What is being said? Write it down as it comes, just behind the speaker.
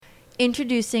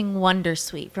Introducing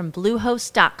Wondersuite from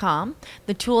Bluehost.com,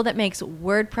 the tool that makes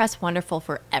WordPress wonderful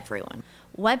for everyone.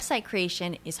 Website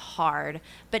creation is hard,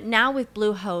 but now with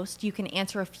Bluehost, you can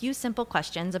answer a few simple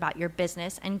questions about your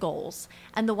business and goals,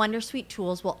 and the Wondersuite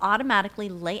tools will automatically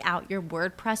lay out your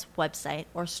WordPress website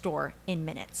or store in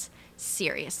minutes.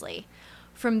 Seriously.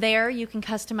 From there, you can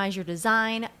customize your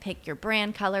design, pick your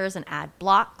brand colors, and add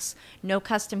blocks. No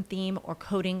custom theme or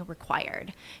coding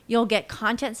required. You'll get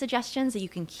content suggestions that you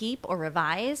can keep or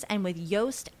revise, and with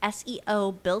Yoast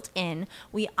SEO built in,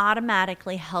 we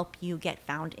automatically help you get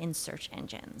found in search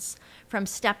engines. From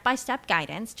step-by-step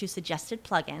guidance to suggested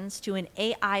plugins to an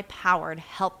AI-powered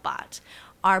help bot,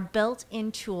 our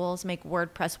built-in tools make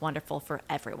WordPress wonderful for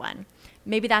everyone.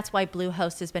 Maybe that's why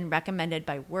Bluehost has been recommended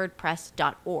by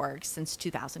WordPress.org since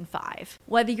 2005.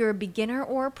 Whether you're a beginner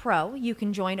or a pro, you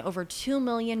can join over 2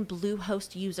 million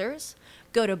Bluehost users.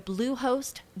 Go to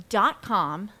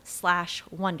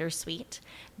bluehost.com/wondersuite.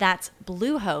 That's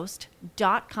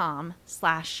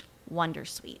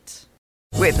bluehost.com/wondersuite.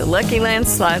 With the Lucky Land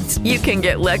Slots, you can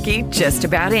get lucky just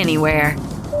about anywhere.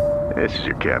 This is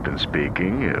your captain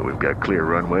speaking. We've got clear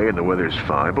runway and the weather's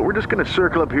fine, but we're just going to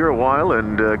circle up here a while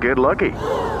and get lucky.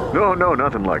 No,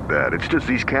 nothing like that. It's just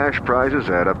these cash prizes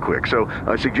add up quick. So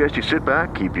I suggest you sit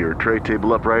back, keep your tray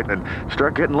table upright, and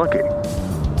start getting lucky.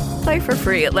 Play for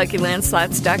free at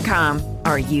LuckyLandSlots.com.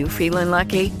 Are you feeling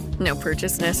lucky? No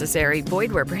purchase necessary.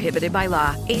 Void where prohibited by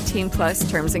law. 18+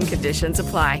 terms and conditions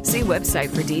apply. See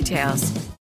website for details.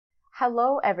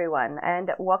 Hello, everyone,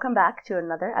 and welcome back to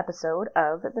another episode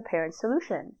of The Parent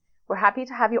Solution. We're happy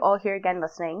to have you all here again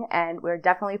listening, and we're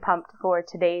definitely pumped for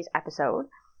today's episode.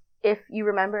 If you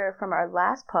remember from our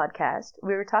last podcast,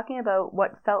 we were talking about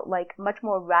what felt like much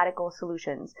more radical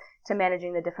solutions to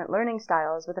managing the different learning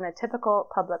styles within a typical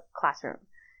public classroom.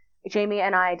 Jamie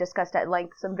and I discussed at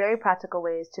length some very practical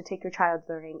ways to take your child's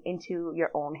learning into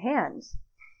your own hands.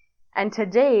 And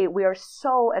today, we are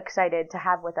so excited to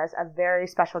have with us a very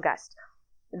special guest.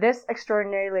 This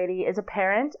extraordinary lady is a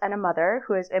parent and a mother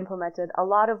who has implemented a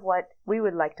lot of what we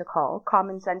would like to call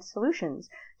common sense solutions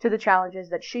to the challenges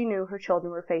that she knew her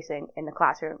children were facing in the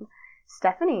classroom.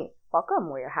 Stephanie, welcome.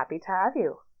 We are happy to have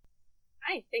you.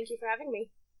 Hi, thank you for having me.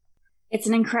 It's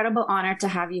an incredible honor to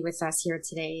have you with us here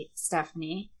today,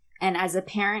 Stephanie. And as a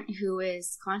parent who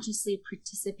is consciously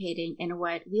participating in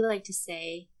what we like to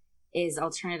say is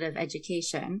alternative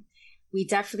education, we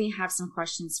definitely have some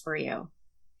questions for you.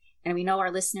 And we know our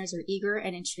listeners are eager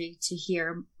and intrigued to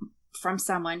hear from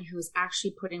someone who is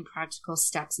actually putting practical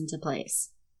steps into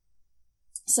place.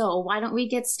 So why don't we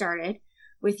get started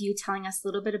with you telling us a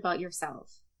little bit about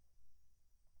yourself?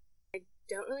 I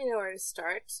don't really know where to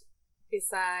start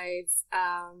besides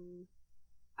I'm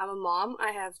a mom.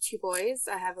 I have 2 boys.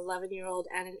 I have an 11-year-old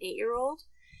and an 8-year-old,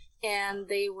 and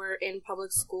they were in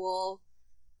public school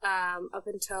up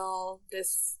until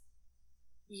this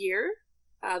year,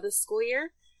 this school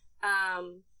year.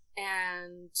 And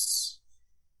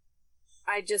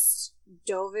I just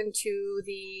dove into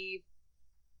the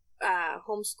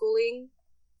homeschooling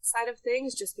side of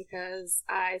things just because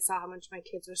I saw how much my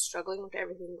kids were struggling with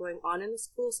everything going on in the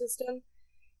school system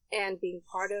and being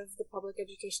part of the public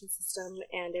education system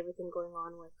and everything going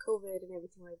on with COVID and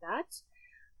everything like that.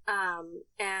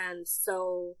 And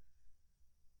so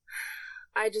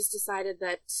I just decided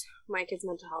that my kids'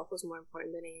 mental health was more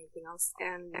important than anything else,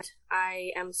 and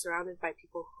I am surrounded by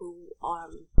people who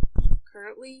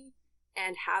currently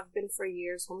and have been for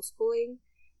years homeschooling,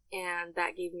 and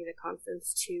that gave me the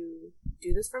confidence to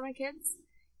do this for my kids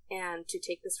and to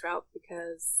take this route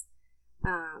because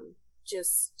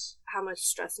just how much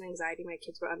stress and anxiety my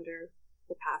kids were under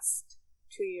the past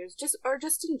 2 years, just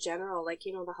in general, like,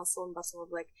 you know, the hustle and bustle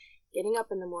of like getting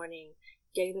up in the morning,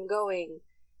 getting them going.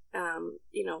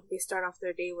 You know, they start off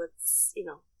their day with, you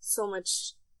know, so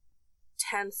much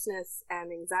tenseness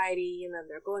and anxiety, and then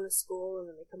they're going to school, and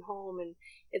then they come home, and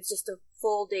it's just a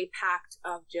full day packed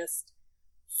of just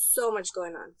so much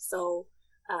going on. So,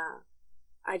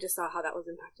 I just saw how that was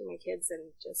impacting my kids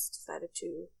and just decided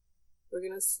we're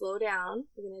going to slow down,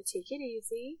 we're going to take it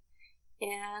easy,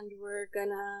 and we're going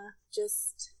to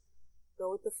just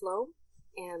go with the flow,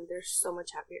 and they're so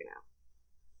much happier now.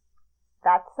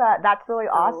 That's really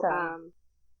awesome.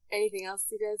 Anything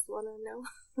else you guys want to know?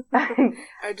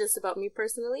 Or just about me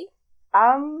personally?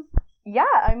 Yeah,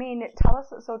 I mean, tell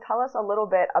us a little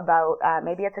bit about,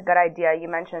 maybe it's a good idea. You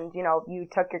mentioned, you know, you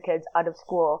took your kids out of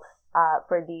school,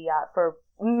 for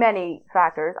many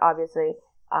factors, obviously,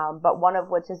 but one of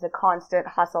which is the constant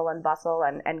hustle and bustle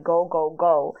and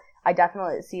go. I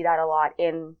definitely see that a lot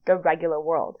in the regular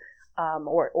world.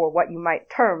 or what you might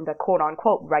term the quote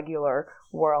unquote regular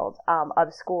world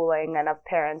of schooling and of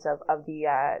parents of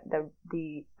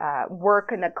the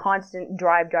work and the constant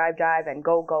drive and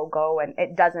go, and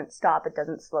it doesn't stop, it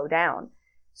doesn't slow down.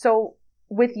 So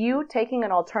with you taking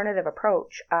an alternative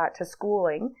approach to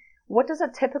schooling, what does a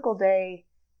typical day,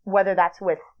 whether that's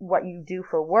with what you do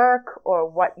for work or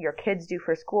what your kids do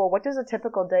for school, what does a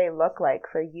typical day look like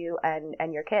for you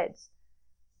and your kids?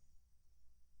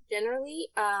 Generally,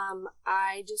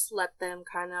 I just let them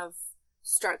kind of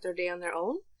start their day on their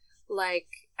own. Like,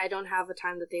 I don't have a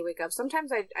time that they wake up.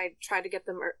 Sometimes I try to get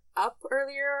them up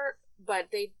earlier, but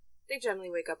they generally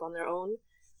wake up on their own.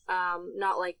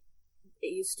 Not like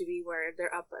it used to be where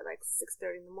they're up at like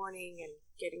 6:30 in the morning and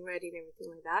getting ready and everything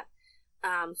like that.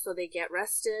 So they get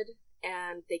rested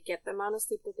and they get the amount of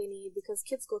sleep that they need, because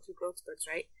kids go through growth spurts,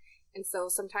 right? And so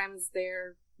sometimes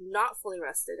they're not fully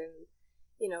rested, and,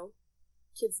 you know,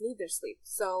 kids need their sleep.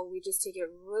 So we just take it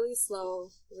really slow,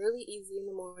 really easy in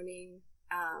the morning.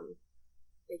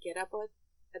 They get up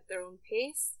at their own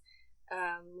pace.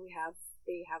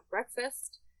 They have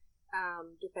breakfast,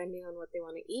 depending on what they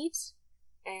want to eat.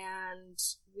 And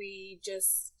we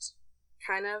just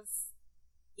kind of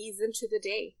ease into the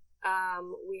day.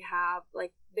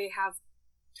 They have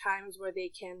times where they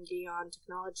can be on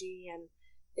technology and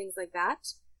things like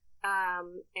that.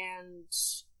 And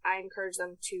I encourage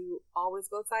them to always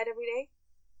go outside every day,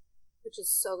 which is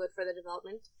so good for the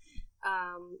development.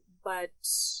 But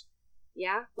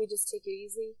yeah, we just take it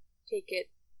easy, take it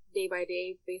day by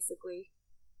day, basically.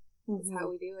 That's how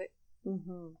we do it.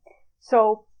 Mm-hmm.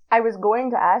 So I was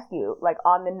going to ask you, like,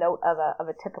 on the note of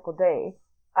a typical day,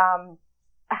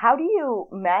 how do you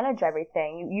manage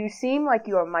everything? You seem like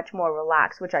you are much more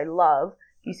relaxed, which I love.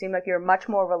 You seem like you're much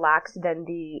more relaxed than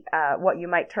the what you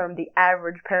might term the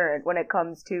average parent when it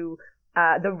comes to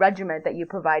the regiment that you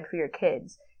provide for your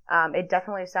kids. It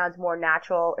definitely sounds more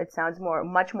natural. It sounds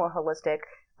much more holistic.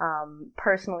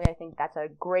 Personally, I think that's a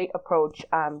great approach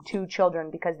to children,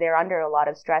 because they're under a lot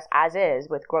of stress as is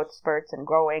with growth spurts and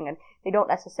growing, and they don't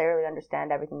necessarily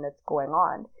understand everything that's going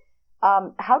on.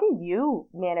 How do you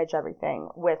manage everything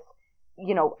with,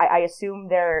 I assume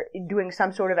they're doing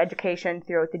some sort of education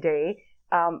throughout the day.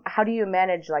 How do you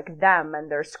manage like them and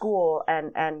their school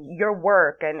and your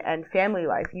work and family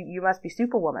life? You must be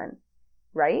Superwoman,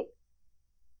 right?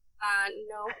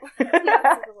 No,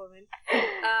 not Superwoman.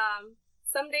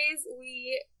 Some days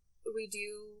we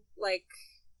do like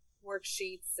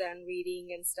worksheets and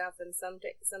reading and stuff, and some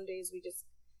days we just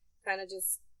kind of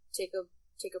just take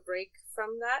a break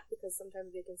from that, because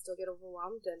sometimes they can still get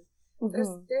overwhelmed, and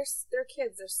they're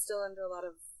kids. They're still under a lot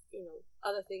of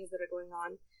other things that are going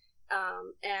on.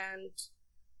 And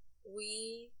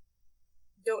we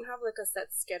don't have like a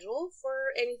set schedule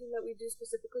for anything that we do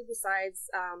specifically, besides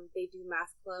they do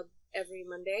math club every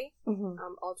Monday,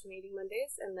 alternating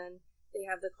Mondays, and then they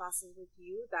have the classes with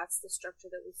you. That's the structure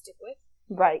that we stick with.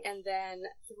 Right. And then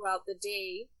throughout the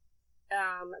day,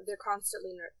 they're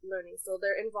constantly learning. So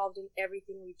they're involved in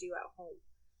everything we do at home,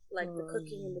 like the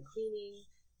cooking and the cleaning.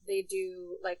 They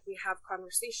do, like, we have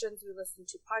conversations, we listen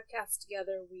to podcasts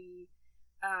together, we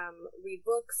read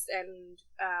books, and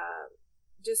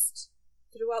just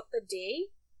throughout the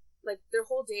day, like, their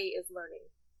whole day is learning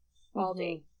all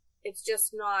day. It's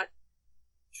just not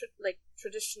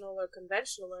traditional or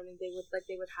conventional learning they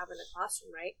would have in a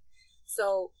classroom, right?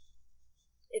 So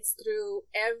it's through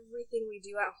everything we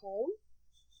do at home,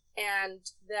 and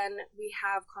then we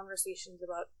have conversations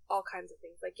about all kinds of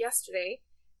things. Like yesterday,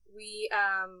 we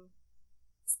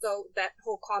so that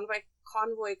whole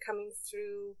convoy coming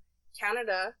through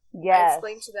Canada, yes. I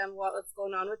explained to them what's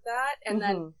going on with that, and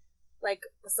then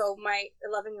so my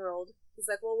 11-year-old, he's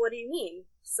like, well, what do you mean?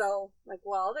 So, like,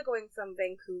 well, they're going from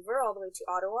Vancouver all the way to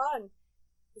Ottawa, and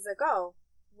he's like, oh,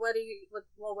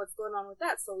 what's going on with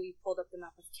that? So we pulled up the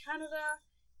map of Canada,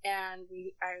 and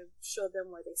I showed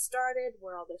them where they started,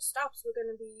 where all their stops were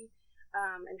going to be,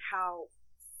 and how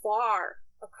far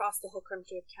across the whole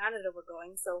country of Canada we're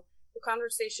going. So the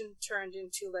conversation turned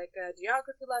into like a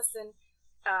geography lesson,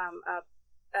 a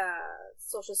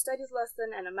social studies lesson,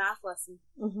 and a math lesson,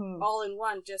 all in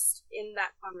one, just in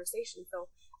that conversation. So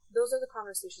those are the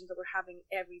conversations that we're having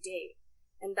every day,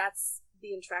 and that's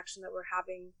the interaction that we're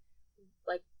having,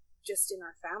 like, just in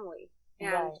our family.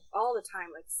 And all the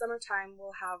time, like summertime,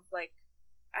 we'll have, like,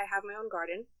 I have my own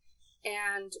garden,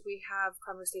 and we have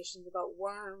conversations about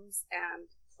worms and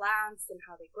plants and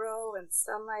how they grow, and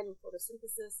sunlight and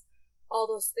photosynthesis, all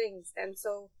those things. And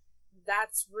so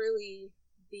that's really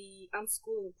the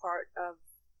unschooling part of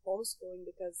homeschooling,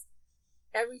 because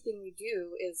everything we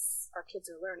do is our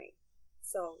kids are learning.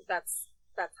 So that's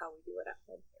how we do it at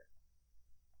home here.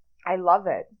 I love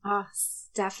it. Oh,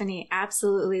 Stephanie,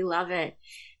 absolutely love it.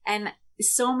 And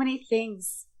so many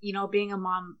things, being a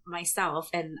mom myself,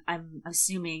 and I'm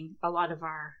assuming a lot of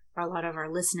our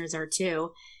listeners are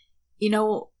too,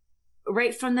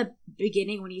 right from the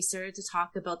beginning when you started to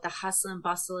talk about the hustle and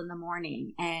bustle in the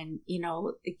morning and,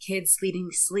 the kids needing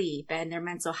sleep and their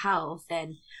mental health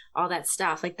and all that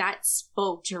stuff, like that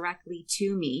spoke directly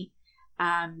to me.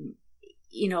 I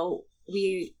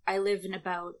live in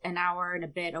about an hour and a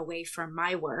bit away from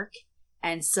my work.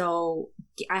 And so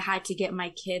I had to get my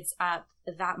kids up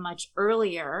that much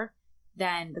earlier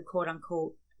than the quote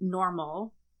unquote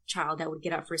normal child that would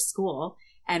get up for school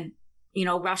and,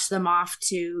 rush them off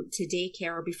to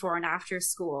daycare or before and after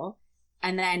school,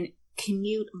 and then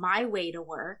commute my way to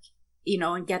work,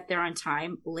 and get there on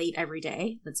time, late every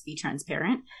day. Let's be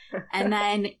transparent. And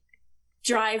then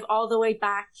drive all the way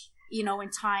back, in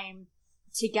time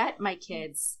to get my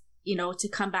kids, to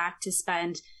come back to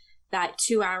spend that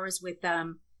 2 hours with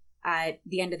them at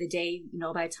the end of the day,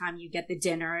 by the time you get the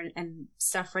dinner and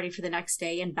stuff ready for the next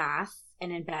day and bath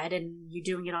and in bed, and you're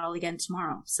doing it all again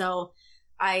tomorrow. So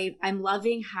I'm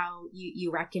loving how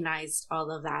you recognized all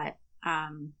of that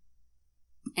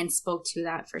and spoke to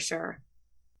that for sure.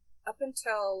 Up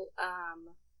until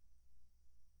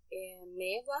in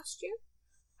May of last year,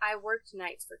 I worked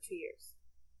nights for 2 years.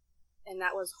 And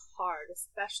that was hard,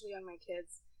 especially on my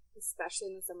kids, especially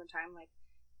in the summertime. Like,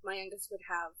 my youngest would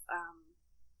have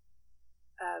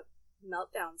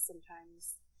meltdowns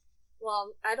sometimes.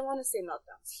 Well, I don't want to say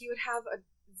meltdowns. He would have a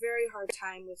very hard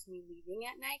time with me leaving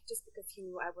at night just because he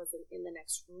knew I wasn't in the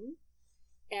next room.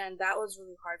 And that was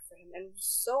really hard for him, and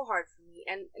so hard for me.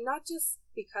 And not just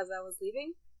because I was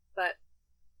leaving, but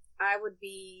I would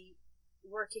be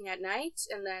working at night,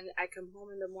 and then I come home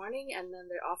in the morning, and then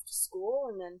they're off to school,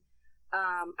 and then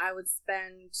I would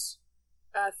spend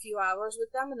a few hours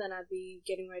with them, and then I'd be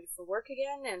getting ready for work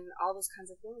again, and all those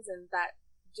kinds of things, and that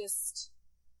just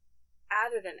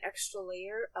added an extra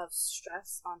layer of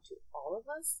stress onto all of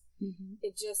us. Mm-hmm.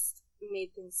 It just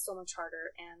made things so much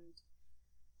harder, and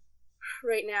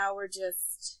right now we're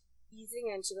just easing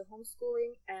into the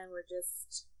homeschooling, and we're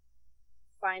just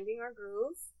finding our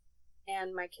groove,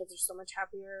 and my kids are so much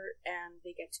happier, and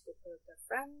they get to go play with their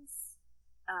friends,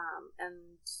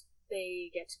 and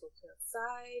they get to go play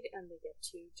outside, and they get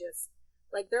to just,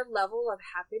 like, their level of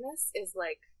happiness is,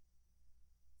 like,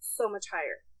 so much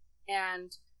higher.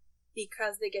 And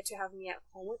because they get to have me at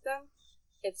home with them,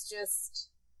 it's just,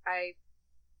 I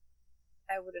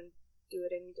wouldn't do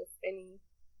it any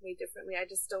way differently. I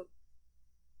just don't,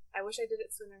 I wish I did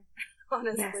it sooner,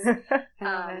 honestly. Yes. I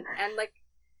love it. And, like,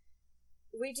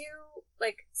 we do,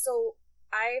 like, so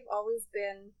I've always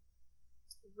been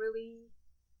really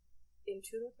in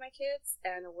tune with my kids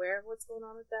and aware of what's going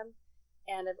on with them.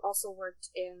 And I've also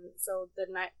worked in, so the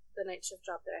night shift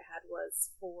job that I had was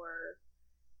for,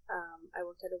 I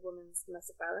worked at a women's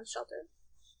domestic violence shelter.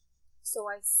 So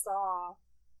I saw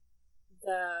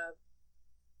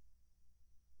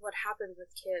what happened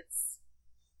with kids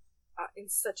in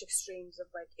such extremes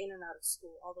of, like, in and out of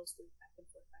school, all those things back and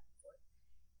forth,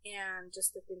 and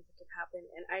just the things that can happen.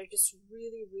 And I just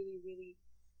really, really, really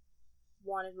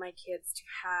wanted my kids to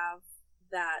have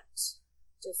that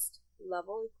just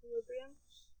level equilibrium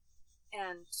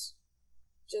and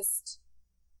just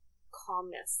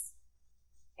calmness.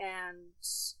 And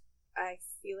I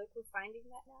feel like we're finding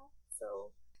that now.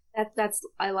 So that's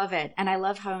I love it, and I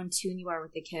love how in tune you are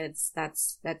with the kids.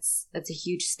 That's a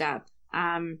huge step,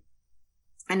 and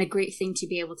a great thing to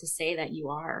be able to say that you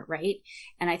are, right?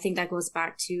 And I think that goes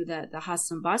back to the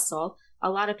hustle and bustle. A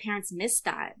lot of parents miss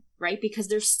that, right? Because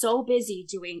they're so busy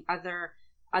doing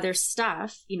other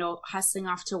stuff, hustling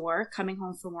off to work, coming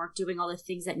home from work, doing all the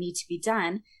things that need to be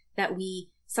done, that we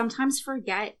sometimes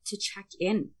forget to check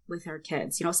in with our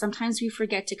kids. Sometimes we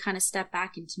forget to kind of step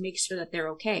back and to make sure that they're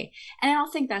okay. And I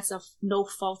don't think that's no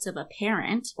fault of a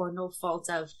parent or no fault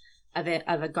of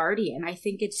a guardian. I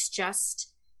think it's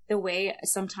just the way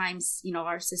sometimes,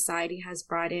 our society has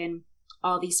brought in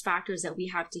all these factors that we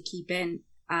have to keep in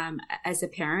as a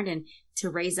parent, and to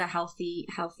raise a healthy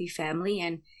family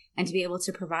and to be able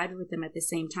to provide with them at the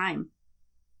same time.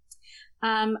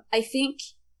 I think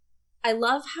I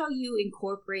love how you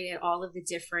incorporated all of the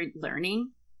different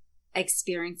learning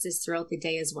experiences throughout the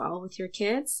day as well with your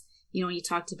kids. When you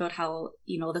talked about how,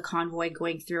 the convoy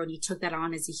going through, and you took that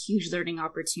on as a huge learning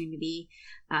opportunity,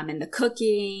 and the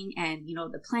cooking and,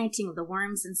 the planting of the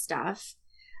worms and stuff.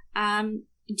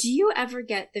 Do you ever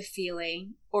get the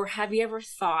feeling, or have you ever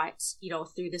thought,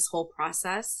 through this whole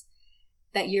process,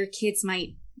 that your kids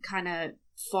might kind of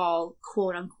fall,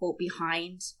 quote unquote,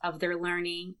 behind of their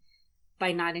learning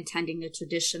by not attending the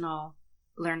traditional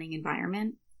learning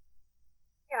environment?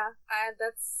 Yeah,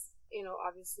 that's,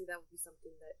 obviously that would be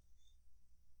something that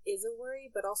is a worry,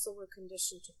 but also we're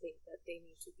conditioned to think that they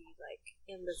need to be like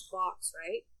in this box,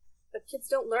 right? But kids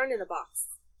don't learn in a box.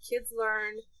 Kids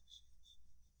learn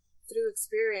through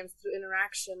experience, through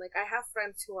interaction. Like, I have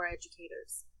friends who are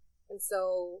educators, and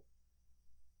so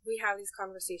we have these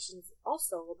conversations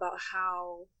also about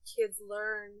how kids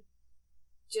learn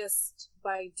just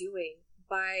by doing,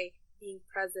 by being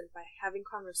present, by having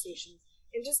conversations,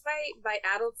 and just by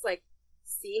adults like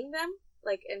seeing them,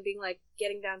 like, and being like,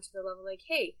 getting down to the level like,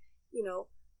 hey,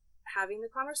 having the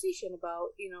conversation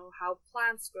about, how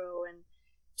plants grow, and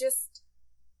just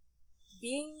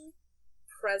being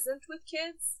present with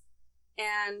kids.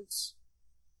 And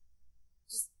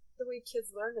just the way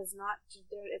kids learn is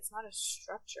it's not a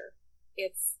structure.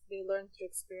 They learn through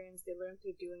experience, they learn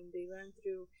through doing, they learn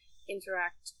through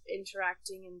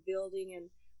interacting and building. And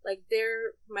like,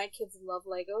 my kids love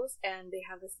Legos, and they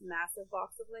have this massive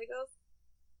box of Legos,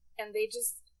 and they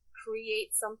just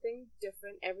create something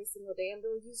different every single day, and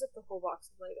they'll use up the whole box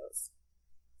of Legos.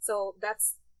 So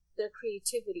that's their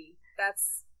creativity.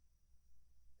 That's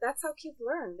how kids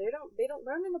learn. They don't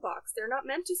learn in a box. They're not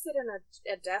meant to sit in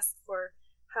a desk for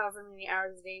however many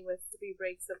hours a day with three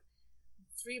breaks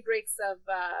of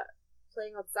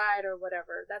playing outside or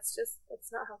whatever. That's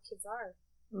not how kids are.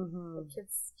 Mm-hmm.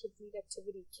 Kids need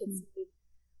activity. Kids need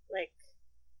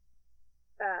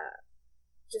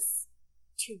just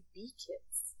to be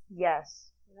kids.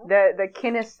 Yes. The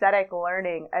kinesthetic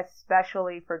learning,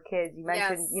 especially for kids. You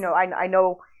mentioned, yes. I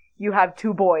know you have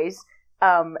 2 boys.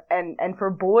 And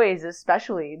for boys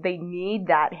especially, they need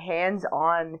that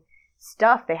hands-on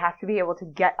stuff. They have to be able to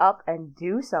get up and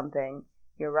do something.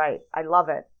 You're right. I love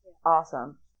it.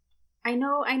 Awesome. I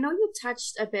know you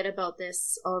touched a bit about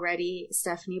this already,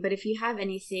 Stephanie, but if you have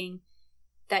anything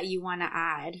that you want to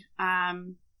add,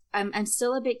 I'm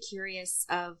still a bit curious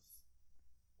of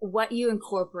what you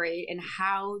incorporate and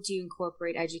how do you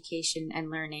incorporate education and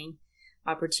learning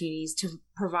opportunities to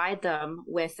provide them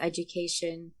with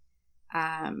education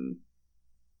and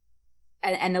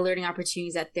the learning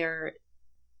opportunities that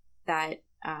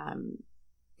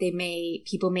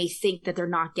people may think that they're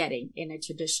not getting in a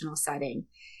traditional setting.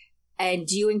 And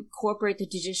do you incorporate the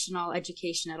traditional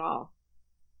education at all?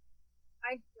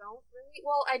 I don't really.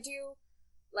 Well, I do.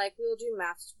 Like, we'll do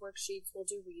math worksheets, we'll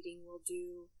do reading, we'll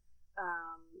do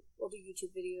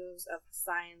YouTube videos of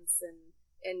science,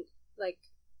 and like,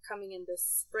 coming in this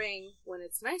spring when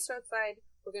it's nicer outside,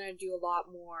 we're gonna do a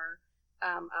lot more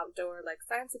outdoor, like,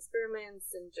 science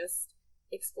experiments and just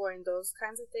exploring those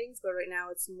kinds of things. But right now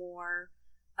it's more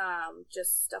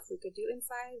just stuff we could do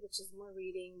inside, which is more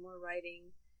reading, more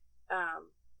writing,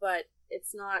 but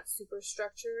it's not super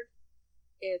structured.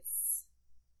 It's,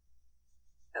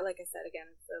 like I said,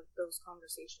 again, those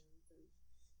conversations and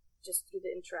just through the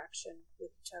interaction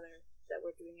with each other that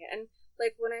we're doing it. And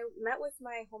like, when I met with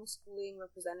my homeschooling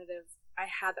representative, I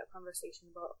had that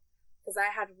conversation about, because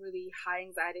I had really high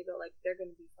anxiety about, like, they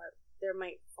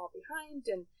might fall behind,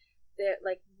 and they're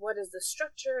like, what is the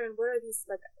structure, and what are these,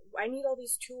 like, I need all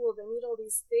these tools, I need all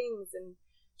these things. And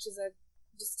she's like,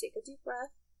 just take a deep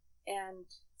breath, and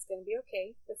it's gonna be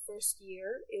okay. The first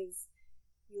year is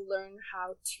you learn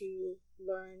how to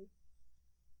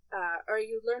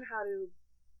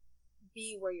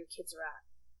be where your kids are at.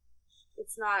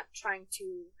 It's not trying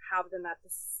to have them at the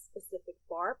specific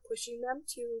bar, pushing them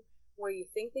to where you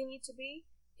think they need to be.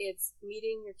 It's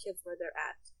meeting your kids where they're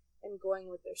at and going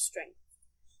with their strengths.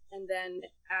 And then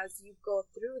as you go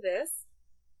through this,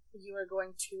 you are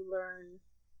going to learn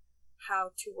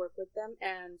how to work with them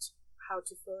and how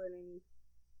to fill in any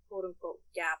quote unquote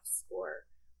gaps or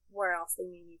where else they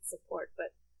may need support.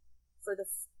 But for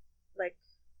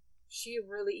she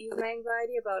really eased my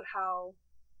anxiety about how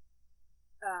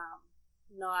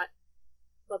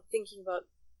about thinking about,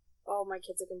 oh, my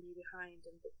kids are going to be behind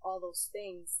and all those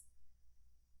things.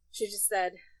 She just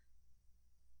said,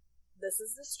 this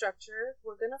is the structure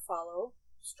we're going to follow,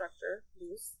 structure,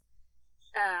 loose,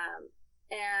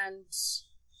 and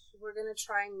we're going to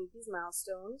try and meet these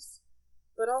milestones,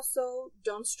 but also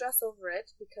don't stress over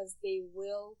it, because they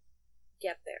will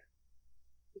get there,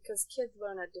 because kids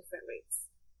learn at different rates,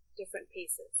 different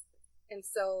paces. And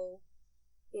so,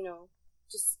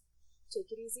 just take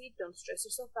it easy, don't stress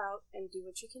yourself out, and do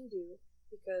what you can do,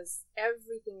 because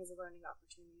everything is a learning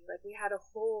opportunity. Like, we had a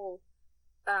whole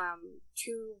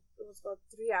it was about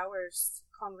 3 hours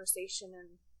conversation,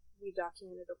 and we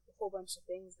documented a whole bunch of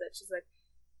things that she's like,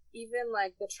 even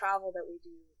like the travel that we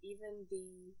do, even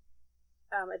the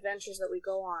adventures that we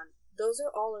go on, those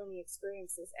are all learning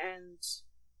experiences. And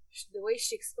the way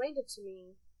she explained it to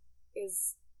me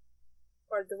is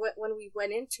when we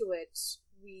went into it,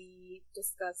 we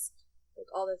discussed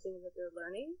like all the things that they're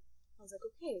learning. I was like,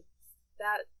 okay,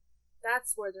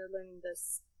 that's where they're learning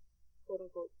this quote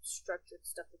unquote structured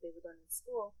stuff that they would learn in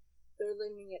school. They're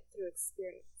learning it through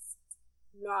experience,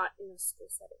 not in a school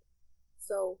setting.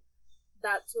 So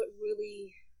that's what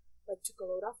really like took a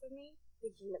load off of me,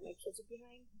 thinking that my kids would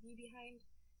be behind,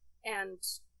 and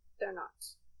they're not.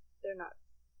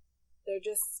 They're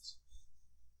just,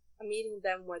 I'm meeting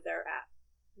them where they're at,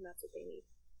 and that's what they need.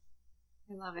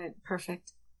 I love it.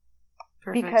 Perfect.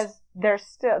 Because they're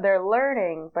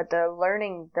learning, but they're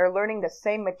learning the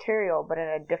same material, but in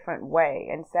a different way.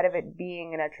 Instead of it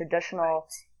being in a traditional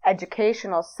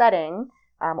educational setting,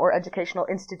 or educational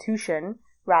institution,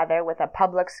 rather, with a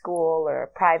public school or a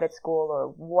private school or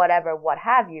whatever, what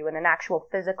have you, in an actual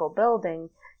physical building,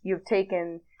 you've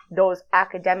taken those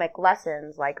academic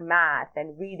lessons like math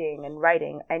and reading and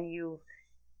writing, and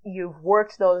you've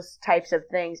worked those types of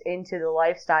things into the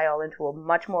lifestyle, into a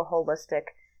much more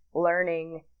holistic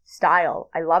learning style.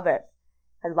 I love it.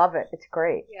 It's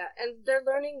great. Yeah, and they're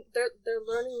learning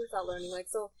without learning. Like,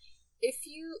 so if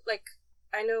you, like,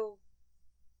 I know,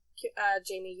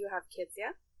 Jamie, you have kids,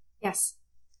 yeah? Yes.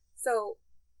 So,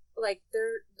 like,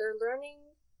 they're learning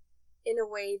in a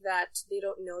way that they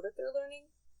don't know that they're learning.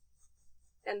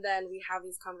 And then we have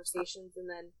these conversations, and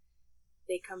then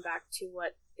they come back to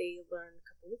what they learned a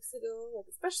couple weeks ago. Like,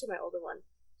 especially my older one.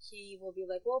 He will be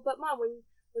like, well, but Mom, when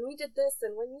we did this,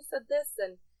 and when you said this,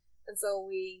 and so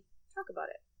we talk about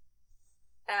it.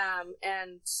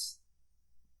 And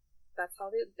that's how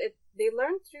they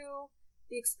learn through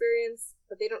the experience,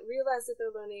 but they don't realize that they're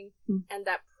learning, and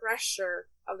that pressure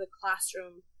of the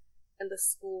classroom and the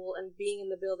school and being in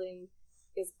the building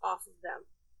is off of them.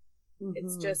 Mm-hmm.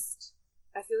 It's just,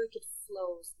 I feel like it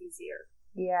flows easier.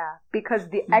 Yeah, because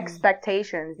the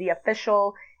expectations, the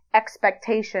official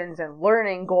expectations and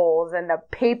learning goals and the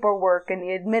paperwork and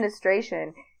the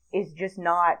administration is just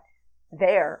not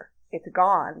there. It's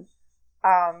gone.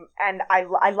 And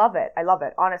I love it. I love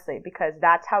it, honestly, because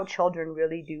that's how children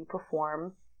really do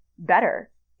perform better,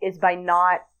 is by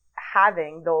not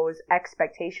having those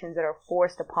expectations that are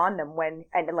forced upon them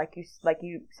and like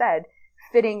you said,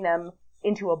 fitting them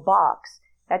into a box.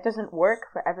 That doesn't work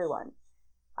for everyone.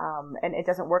 And it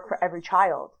doesn't work for every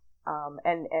child.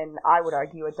 And I would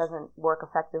argue it doesn't work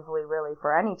effectively really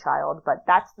for any child, but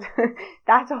that's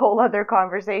a whole other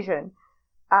conversation.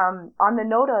 On the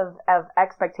note of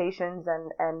expectations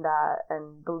and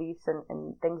beliefs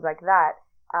and things like that,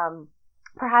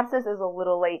 perhaps this is a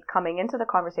little late coming into the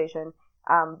conversation,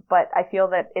 but I feel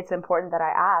that it's important that I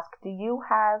ask, do you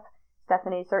have,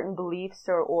 Stephanie, certain beliefs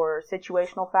or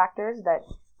situational factors that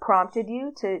prompted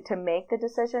you to make the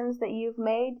decisions that you've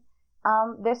made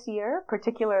this year,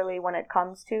 particularly when it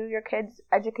comes to your kids'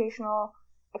 educational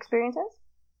experiences?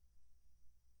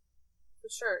 For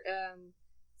sure.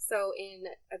 So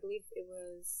I believe it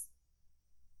was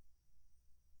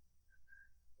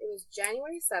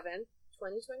January 7th,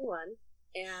 2021,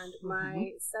 and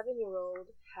my 7-year-old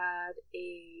had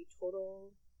a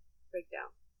total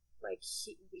breakdown. Like,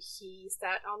 he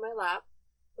sat on my lap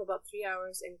for about 3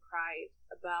 hours and cried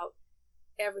about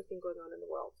everything going on in the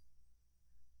world.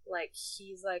 Like,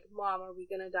 he's like, Mom, are we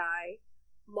gonna die?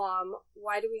 Mom,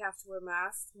 why do we have to wear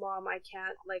masks? Mom, I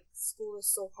can't, like, school is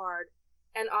so hard.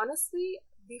 And honestly,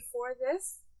 before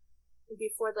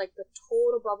like the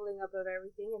total bubbling up of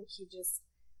everything, and he just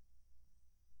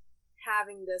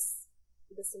having this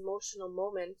emotional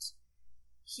moment,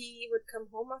 he would come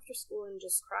home after school and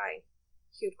just cry.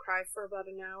 He would cry for about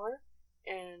an hour,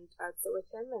 and I'd sit with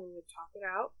him and we'd talk it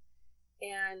out.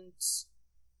 And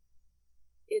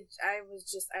I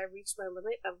reached my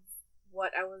limit of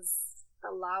what I was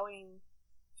allowing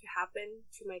to happen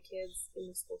to my kids in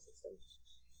the school system.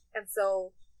 And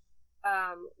so,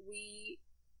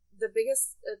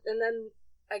 and then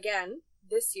again,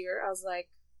 this year, I was like,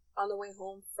 on the way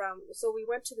home so we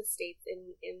went to the States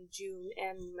in June,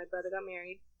 and my brother got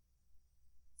married.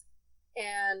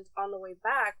 And on the way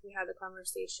back, we had the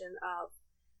conversation of,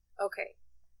 okay,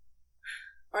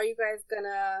 do you guys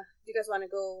want to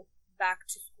go back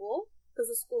to school? Because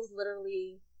the school's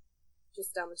literally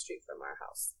just down the street from our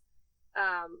house.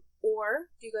 Or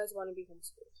do you guys want to be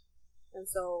homeschooled? And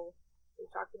so we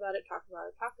talked about it,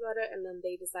 and then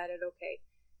they decided, okay,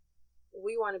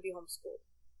 we want to be homeschooled.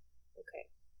 Okay.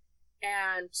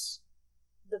 And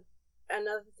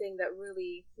another thing that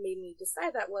really made me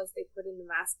decide that was they put in the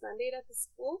mask mandate at the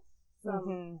school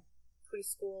from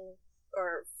preschool,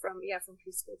 or from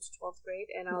preschool to 12th grade,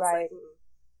 and I was like,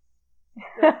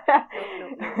 no.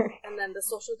 And then the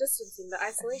social distancing, the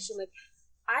isolation, like,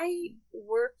 I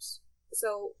worked,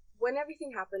 so when everything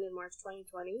happened in March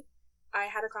 2020, I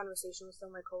had a conversation with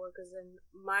some of my coworkers, and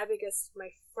my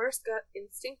first gut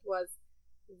instinct was,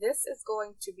 this is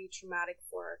going to be traumatic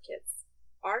for our kids.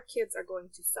 Our kids are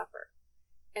going to suffer.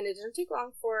 And it didn't take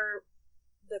long for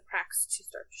the cracks to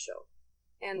start to show.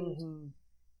 And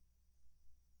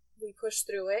we pushed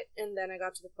through it, and then I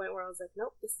got to the point where I was like,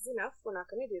 nope, this is enough. We're not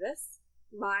going to do this.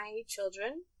 My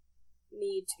children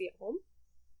need to be at home,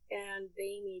 and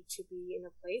they need to be in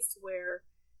a place where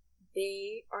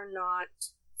they are not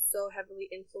so heavily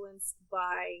influenced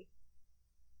by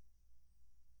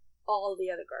all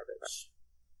the other garbage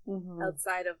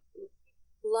outside of,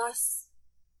 plus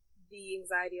the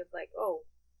anxiety of like, oh,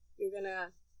 you're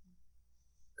gonna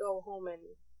go home and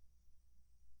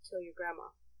kill your grandma.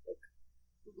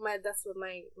 Like, that's what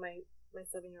my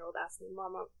 7-year-old asked me,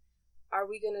 Mama, are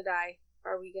we gonna die?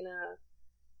 Are we gonna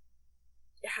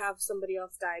have somebody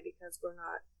else die because we're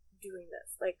not doing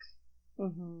this? Like,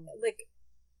 like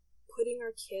putting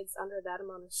our kids under that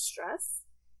amount of stress.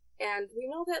 And we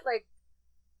know that, like,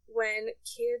 when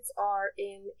kids are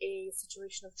in a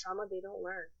situation of trauma, they don't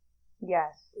learn.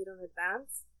 Yes. They don't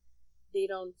advance. They're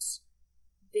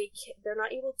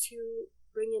not able to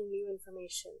bring in new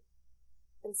information.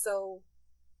 And so,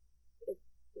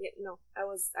 no, I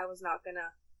was not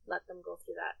gonna let them go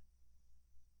through that.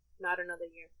 Not another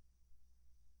year.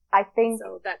 I think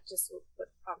so. That just what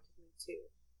prompted me to.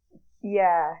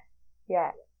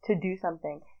 Yeah, to do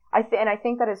something. I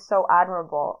think that is so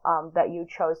admirable that you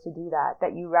chose to do that.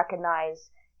 That you recognize,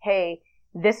 hey,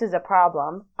 this is a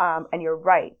problem, and you're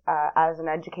right. As an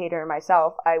educator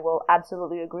myself, I will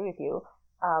absolutely agree with you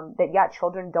that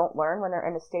children don't learn when they're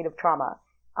in a state of trauma.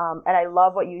 And I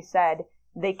love what you said.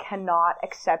 They cannot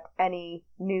accept any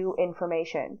new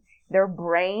information. Their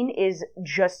brain is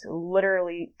just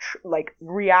literally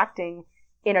reacting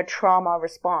in a trauma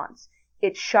response.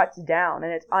 It shuts down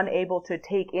and it's unable to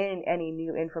take in any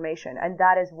new information. And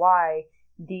that is why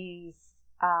you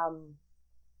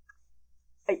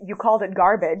called it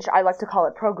garbage. I like to call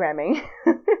it programming.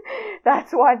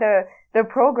 That's why the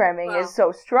programming is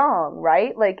so strong,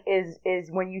 right? Like, is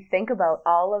when you think about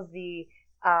all of the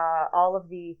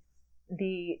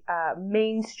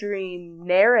mainstream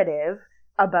narrative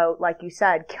about, like you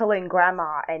said, killing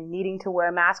grandma and needing to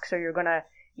wear masks or you're gonna,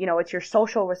 it's your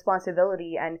social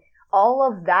responsibility, and all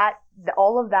of that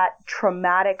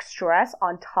traumatic stress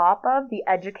on top of the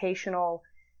educational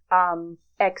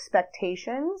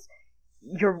expectations.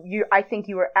 I think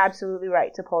you were absolutely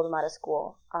right to pull them out of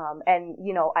school. And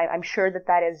I'm sure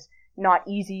that is not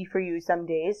easy for you some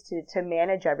days to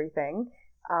manage everything.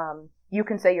 You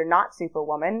can say you're not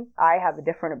Superwoman. I have a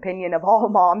different opinion of all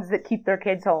moms that keep their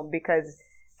kids home, because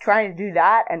trying to do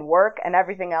that and work and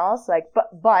everything else,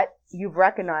 but you've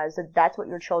recognized that that's what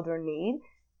your children need.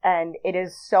 And it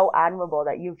is so admirable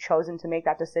that you've chosen to make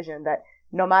that decision, that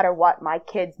no matter what, my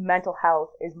kids' mental health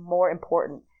is more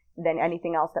important than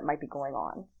anything else that might be going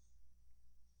on.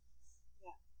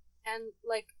 Yeah. And,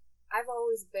 I've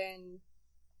always been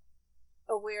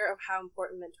aware of how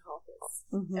important mental health is.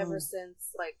 Ever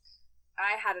since,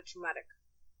 I had a traumatic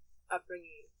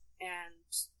upbringing. And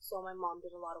so my mom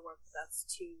did a lot of work with us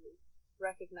to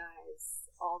recognize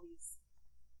all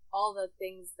the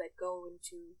things that go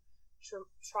into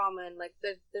trauma, and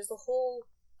there's a whole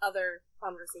other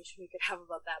conversation we could have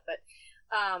about that, but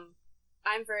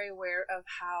I'm very aware of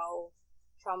how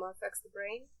trauma affects the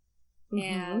brain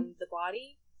and the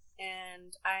body,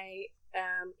 and I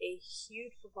am a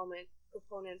huge proponent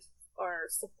or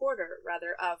supporter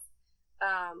rather of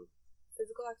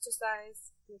physical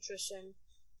exercise, nutrition,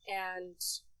 and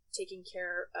taking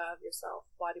care of yourself,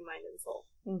 body, mind, and soul.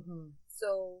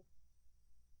 So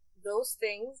those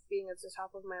things being at the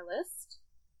top of my list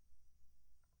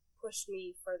pushed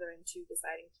me further into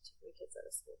deciding to take my kids out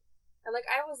of school. And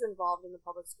I was involved in the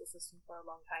public school system for a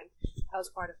long time. I was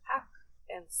part of PAC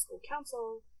and school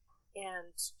council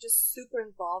and just super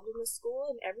involved in the school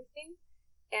and everything.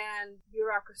 And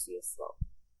bureaucracy is slow,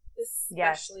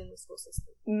 especially in the school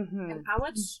system. And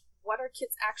what our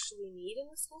kids actually need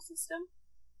in the school system,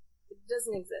 it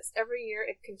doesn't exist. Every year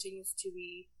it continues to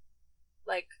be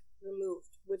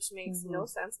removed, which makes no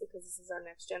sense, because this is our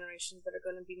next generations that are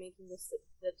going to be making the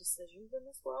decisions in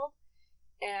this world,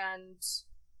 and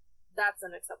that's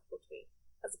unacceptable to me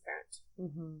as a parent.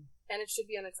 And it should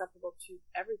be unacceptable to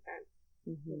every parent,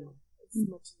 as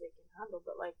much as they can handle.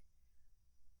 But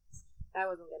I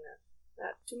wasn't gonna.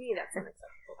 To me, that's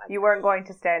unacceptable. You weren't going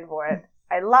to stand for it.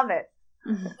 I love it.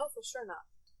 Oh, for sure not.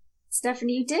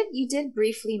 Stephanie, you did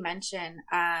briefly mention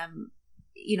a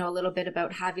little bit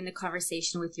about having the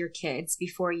conversation with your kids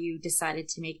before you decided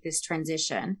to make this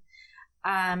transition.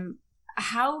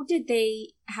 how did they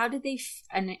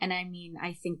and I mean,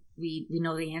 I think we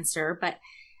know the answer, but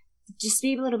just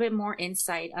maybe a little bit more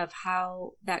insight of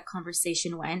how that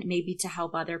conversation went, maybe to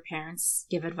help other parents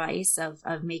give advice of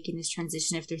making this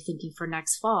transition if they're thinking for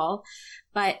next fall.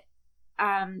 But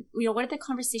what did the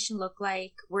conversation look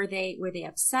like? Were they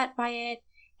upset by it?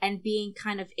 And being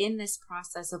kind of in this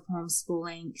process of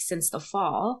homeschooling since the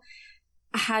fall,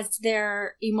 has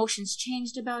their emotions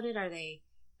changed about it? Are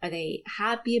they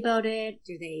happy about it?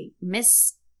 Do they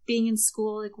miss being in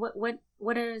school? Like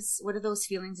what are those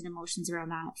feelings and emotions around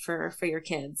that for your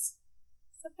kids?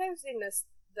 Sometimes they miss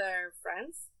their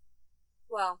friends.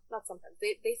 Well, not sometimes.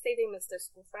 They say they miss their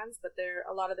school friends, but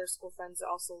a lot of their school friends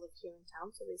also live here in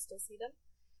town, so they still see them.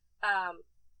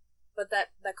 But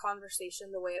that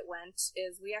conversation, the way it went,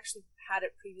 is we actually had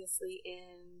it previously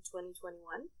in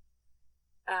 2021.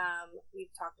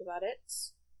 We've talked about it.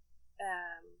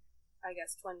 I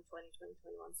guess 2020,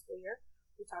 2021 school year.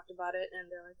 We talked about it, and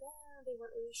they're like, they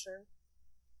weren't really sure.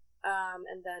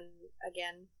 And then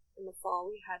again in the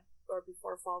fall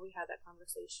before fall we had that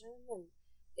conversation, and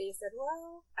they said,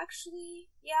 well, actually,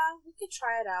 yeah, we could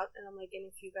try it out. And I'm like, and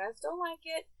if you guys don't like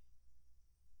it,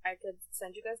 I could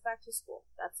send you guys back to school.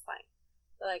 That's fine.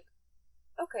 They're like,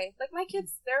 okay. Like, my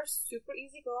kids, they're super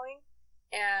easygoing,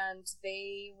 and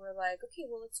they were like, okay,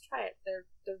 well, let's try it. They're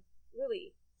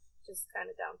really just kind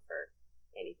of down for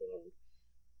anything. And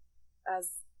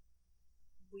as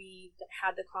we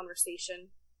had the conversation,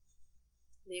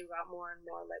 they got more and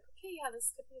more like, okay, yeah,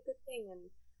 this could be a good thing.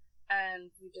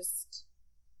 And we just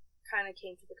kind of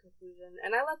came to the conclusion,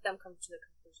 and I let them come to the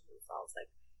conclusion themselves. Like,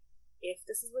 if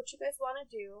this is what you guys want to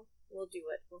do, we'll do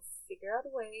it. We'll figure out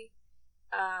a way.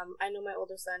 I know my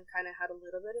older son kind of had a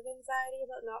little bit of anxiety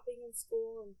about not being in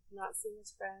school and not seeing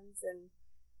his friends, and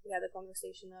we had the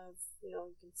conversation of, you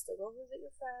can still go visit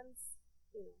your friends,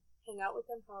 hang out with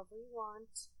them however you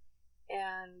want.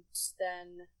 And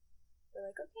then they're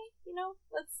like, okay,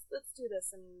 let's do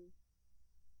this. And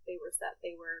they were set.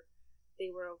 They were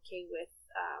okay with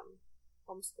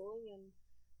homeschooling and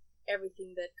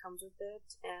everything that comes with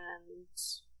it. And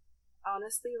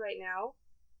honestly, right now,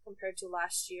 compared to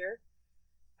last year,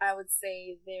 I would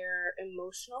say their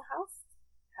emotional health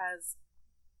has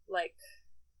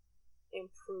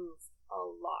improved a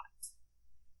lot.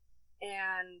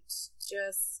 And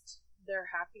just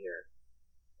they're happier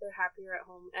at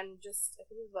home. And just, I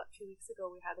think it was about 2 weeks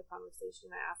ago, we had a conversation.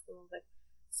 I asked them, I was like,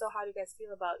 so how do you guys feel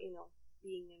about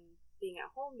being at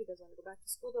home? Do you guys want to go back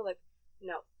to school? They're like,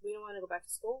 no, we don't want to go back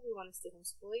to school. We want to stay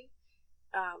homeschooling.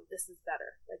 This is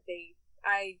better.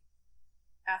 I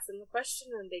asked them the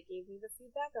question, and they gave me the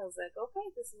feedback. I was like, okay,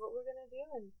 this is what we're gonna do,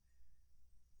 and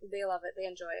they love it. They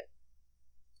enjoy it.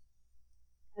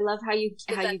 I love how you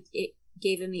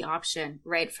gave them the option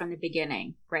right from the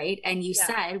beginning, right? And you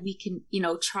said we can,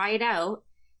 try it out,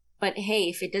 but hey,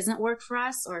 if it doesn't work for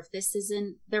us, or if this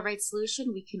isn't the right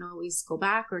solution, we can always go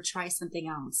back or try something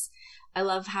else. I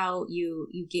love how you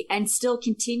get, and still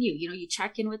continue, you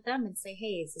check in with them and say,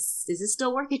 hey, is this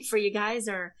still working for you guys?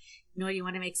 Or, you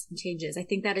want to make some changes. I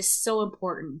think that is so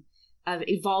important of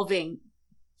evolving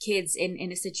kids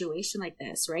in a situation like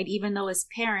this, right? Even though as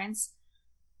parents,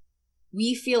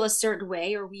 we feel a certain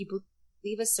way or we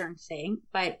believe a certain thing,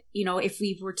 but if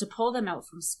we were to pull them out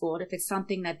from school, if it's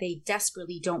something that they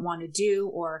desperately don't want to do,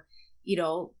 or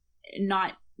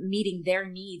not meeting their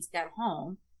needs at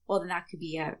home, well, then that could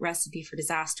be a recipe for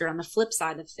disaster on the flip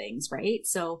side of things, right?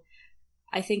 So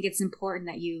I think it's important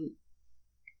that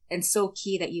and so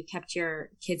key that you kept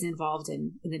your kids involved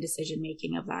in the decision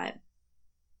making of that.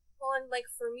 Well, and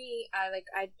for me, I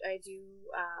do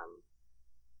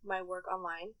my work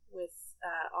online with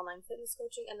online fitness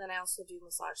coaching, and then I also do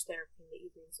massage therapy in the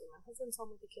evenings when my husband's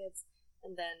home with the kids,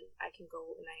 and then I can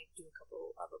go and I do a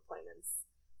couple of appointments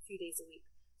a few days a week.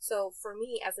 So for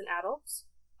me as an adult,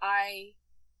 I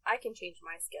can change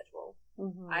my schedule.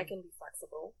 Mm-hmm. I can be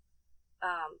flexible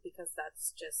because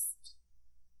that's just,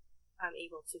 I'm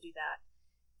able to do that.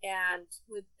 And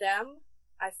with them,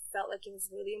 I felt like it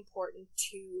was really important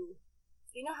to,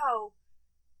 how,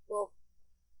 well,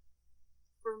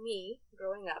 for me,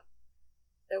 growing up,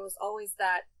 there was always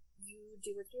that you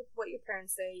do what your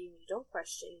parents say, you don't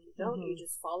question, you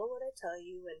just follow what I tell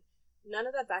you, and none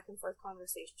of that back and forth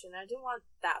conversation. I didn't want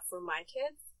that for my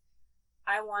kids.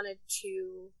 I wanted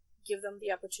to give them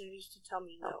the opportunity to tell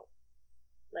me no.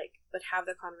 But have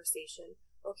the conversation.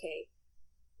 Okay,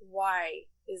 why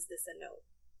is this a no?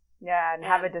 Yeah, and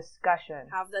have a discussion.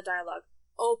 Have the dialogue.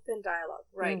 Open dialogue,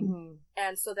 right? Mm-hmm.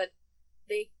 And so that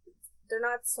they're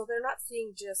not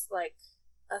seeing just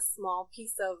a small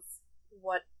piece of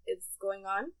what is going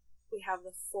on. We have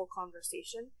the full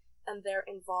conversation, and they're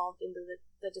involved in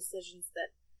the decisions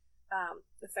that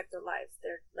affect their lives.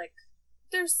 They're like,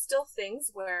 there's still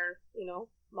things where, you know,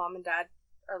 mom and dad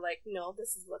are like, no,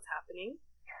 this is what's happening.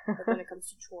 But when it comes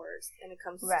to chores and it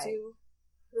comes to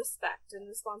respect and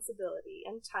responsibility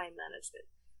and time management,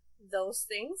 those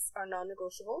things are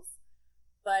non-negotiables.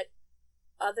 But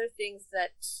other things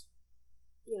that,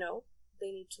 you know,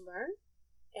 they need to learn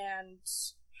and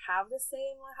have the say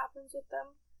in what happens with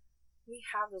them, we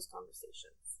have those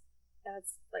conversations. And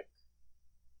it's like,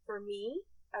 for me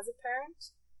as a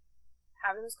parent,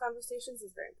 having those conversations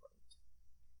is very important.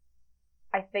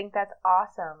 I think that's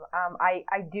awesome. I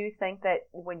do think that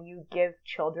when you give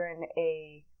children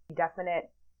a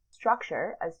definite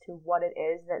structure as to what it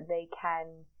is that they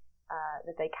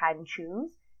can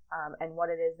choose, and what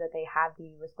it is that they have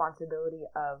the responsibility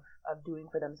of doing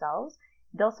for themselves,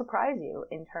 they'll surprise you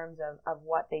in terms of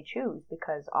what they choose,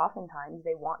 because oftentimes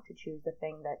they want to choose the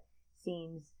thing that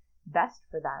seems best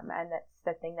for them, and that's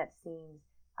the thing that seems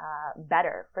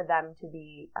better for them to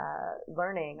be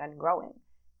learning and growing.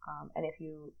 And if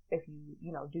you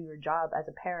do your job as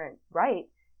a parent right,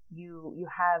 you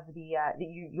have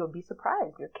you'll be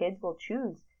surprised. Your kids will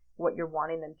choose what you're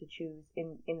wanting them to choose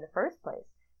in the first place,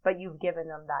 but you've given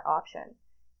them that option.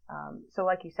 So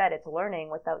like you said, it's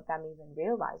learning without them even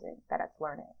realizing that it's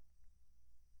learning.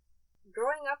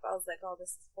 Growing up, I was like, oh,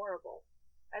 this is horrible.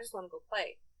 I just want to go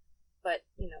play. But,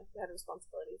 you know, we had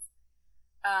responsibilities.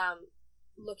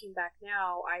 Looking back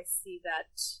now, I see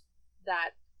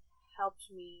that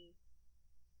helped me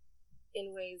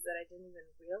in ways that I didn't even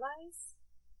realize.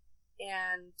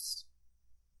 And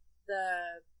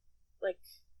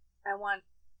I want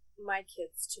my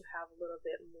kids to have a little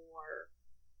bit more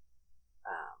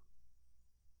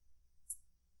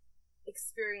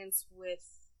experience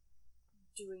with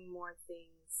doing more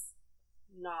things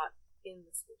not in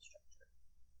the school structure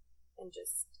and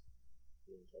just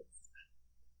being kids.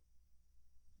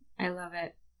 I love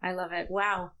it. I love it.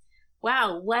 Wow.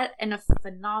 What a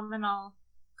phenomenal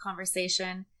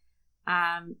conversation.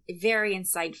 Very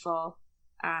insightful.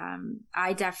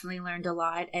 I definitely learned a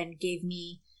lot and gave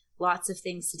me lots of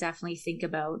things to definitely think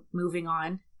about moving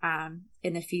on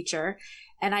in the future.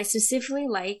 And I specifically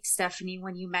liked, Stephanie,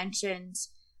 when you mentioned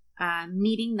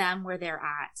meeting them where they're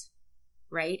at,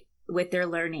 right, with their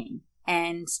learning,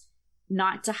 and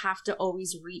not to have to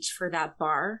always reach for that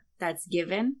bar that's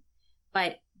given,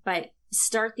 but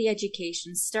start the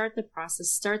education, start the process,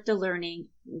 start the learning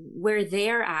where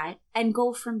they're at, and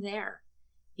go from there,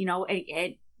 you know,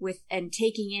 and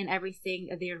taking in everything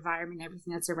of the environment,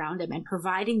 everything that's around them, and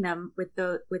providing them with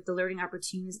the learning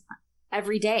opportunities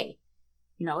every day,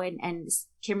 you know. And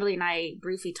Kimberly and I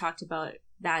briefly talked about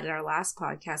that in our last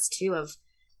podcast too, of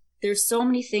there's so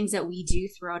many things that we do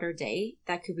throughout our day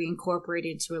that could be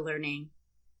incorporated into a learning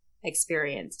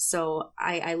experience. So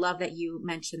I love that you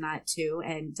mentioned that too,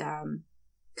 and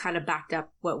kind of backed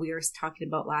up what we were talking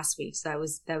about last week. So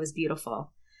that was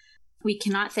beautiful. We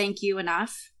cannot thank you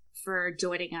enough for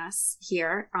joining us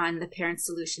here on The Parent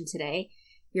Solution today.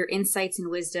 Your insights and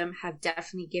wisdom have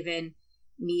definitely given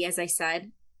me, as I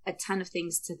said, a ton of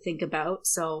things to think about.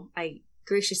 So I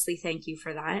graciously thank you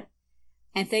for that.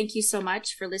 And thank you so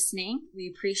much for listening.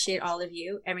 We appreciate all of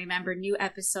you. And remember, new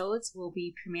episodes will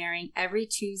be premiering every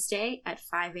Tuesday at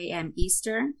 5 a.m.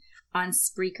 Eastern on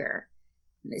Spreaker.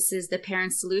 This is The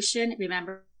Parent Solution.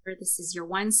 Remember, this is your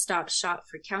one-stop shop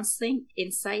for counseling,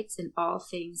 insights, and all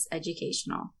things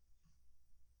educational.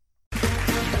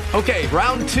 Okay,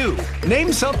 round two.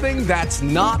 Name something that's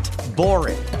not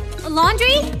boring. A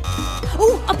laundry?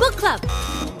 Ooh, a book club.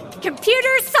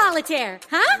 Computer solitaire,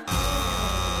 huh?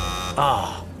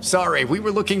 Ah, sorry, we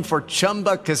were looking for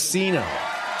Chumba Casino.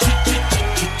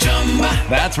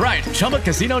 That's right,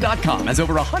 ChumbaCasino.com has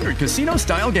over 100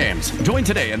 casino-style games. Join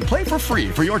today and play for free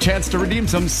for your chance to redeem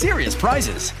some serious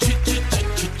prizes.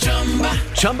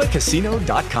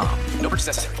 ChumbaCasino.com. No purchase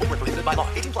necessary. Void where prohibited by law.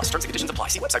 18+ terms and conditions apply.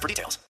 See website for details.